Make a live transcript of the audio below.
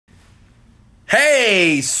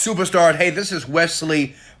Hey, superstar. Hey, this is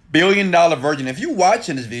Wesley, Billion Dollar Virgin. If you're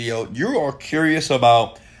watching this video, you are curious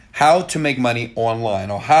about how to make money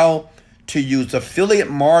online or how to use affiliate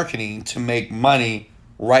marketing to make money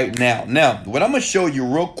right now. Now, what I'm going to show you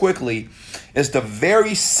real quickly is the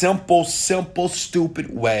very simple, stupid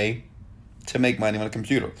way to make money on a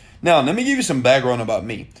computer. Now, let me give you some background about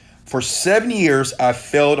me. For 7 years, I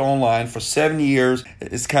failed online. For 7 years,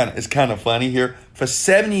 it's kind of funny here. For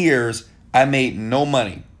 7 years, I made no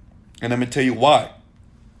money. And I'm going to tell you why.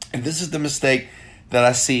 And this is the mistake that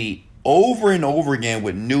I see over and over again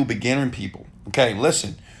with new beginner people. Okay,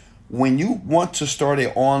 listen. When you want to start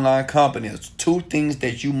an online company, there's two things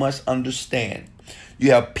that you must understand.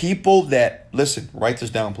 You have people that, listen, write this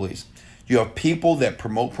down, please. You have people that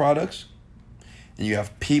promote products, and you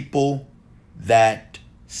have people that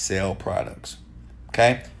sell products.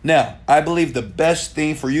 Okay? Now, I believe the best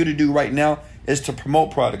thing for you to do right now is to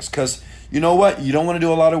promote products, because you know what? You don't want to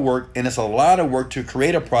do a lot of work, and it's a lot of work to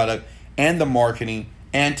create a product and the marketing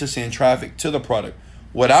and to send traffic to the product.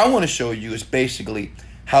 What I want to show you is basically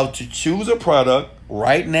how to choose a product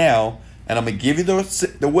right now, and I'm going to give you the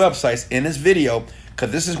websites in this video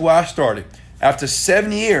because this is where I started. After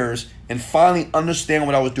 7 years and finally understand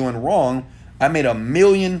what I was doing wrong, I made $1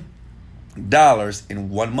 million in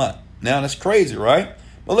 1 month. Now that's crazy, right?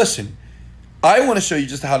 But listen, I want to show you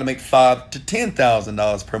just how to make $5,000 to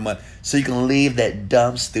 $10,000 per month so you can leave that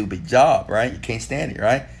dumb, stupid job, right? You can't stand it,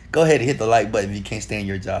 right? Go ahead and hit the like button if you can't stand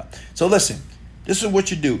your job. So listen, this is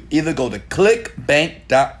what you do. Either go to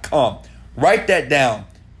clickbank.com. Write that down.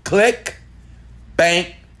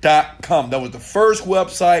 Clickbank.com. That was the first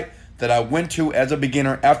website that I went to as a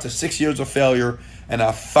beginner after 6 years of failure. And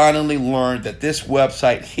I finally learned that this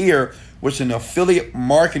website here, which is an affiliate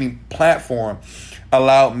marketing platform,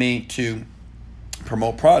 allowed me to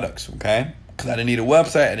promote products, okay? Because I didn't need a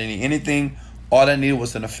website, I didn't need anything. All I needed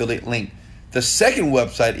was an affiliate link. The second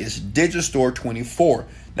website is Digistore24.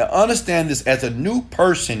 Now understand this, as a new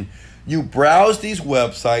person, you browse these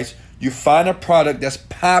websites, you find a product that's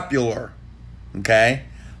popular, okay?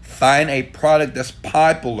 Find a product that's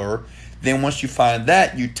popular. Then once you find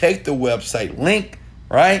that, you take the website link,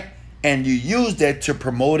 right? And you use that to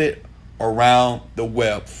promote it around the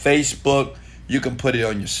web. Facebook, you can put it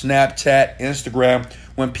on your Snapchat, Instagram.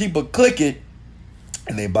 When people click it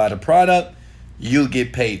and they buy the product, you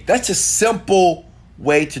get paid. That's a simple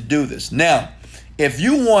way to do this. Now, if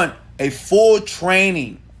you want a full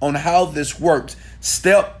training on how this works,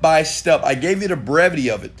 step by step, I gave you the brevity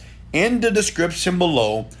of it. In the description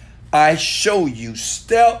below, I show you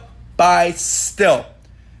step by step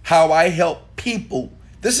how I help people.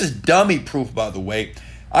 This is dummy proof, by the way.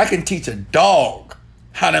 I can teach a dog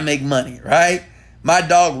how to make money, right? My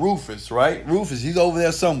dog Rufus, right? Rufus, he's over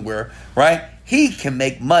there somewhere, right? He can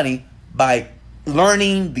make money by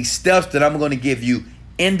learning the steps that I'm going to give you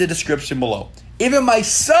in the description below. Even my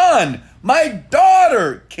son, my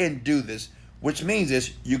daughter can do this, which means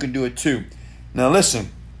this, you can do it too. Now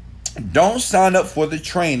listen, don't sign up for the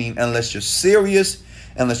training unless you're serious,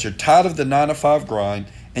 unless you're tired of the 9-to-5 grind,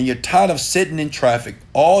 and you're tired of sitting in traffic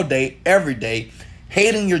all day, every day,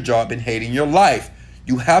 hating your job and hating your life.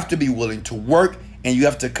 You have to be willing to work and you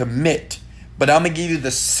have to commit. But I'm going to give you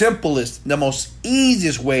the simplest, the most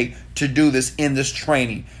easiest way to do this in this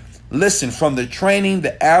training. Listen, from the training,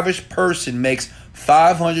 the average person makes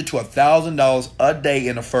 $500 to $1,000 a day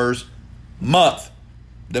in the first month.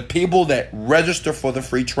 The people that register for the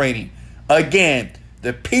free training. Again,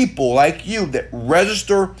 the people like you that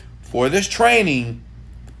register for this training,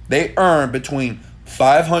 they earn between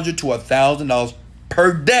 $500 to $1,000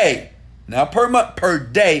 per day. Not per month, per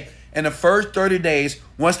day. In the first 30 days,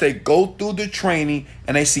 once they go through the training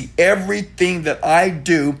and they see everything that I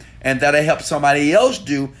do and that I help somebody else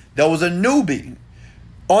do that was a newbie.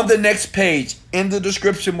 On the next page, in the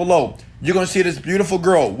description below, you're going to see this beautiful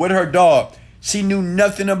girl with her dog. She knew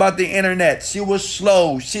nothing about the internet. She was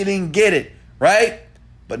slow. She didn't get it, right?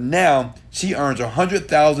 But now she earns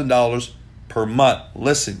 $100,000 per month.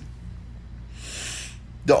 Listen.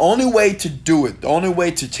 The only way to do it, the only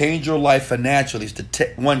way to change your life financially is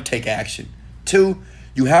to, one, take action. Two,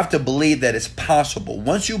 you have to believe that it's possible.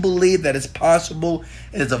 Once you believe that it's possible,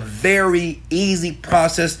 it is a very easy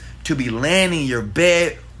process to be laying in your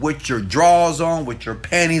bed with your drawers on, with your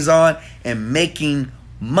panties on, and making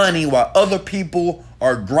money while other people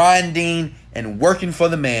are grinding and working for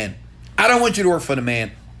the man. I don't want you to work for the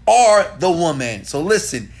man or the woman. So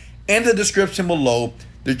listen, in the description below,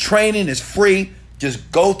 the training is free.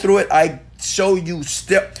 Just go through it. I show you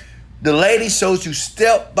the lady shows you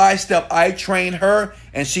step by step. I train her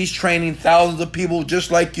and she's training thousands of people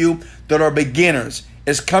just like you that are beginners.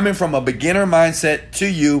 is coming from a beginner mindset to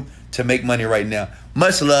you to make money right now.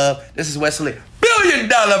 Much love. This is Wesley, $1 billion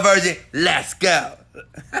version. Let's go.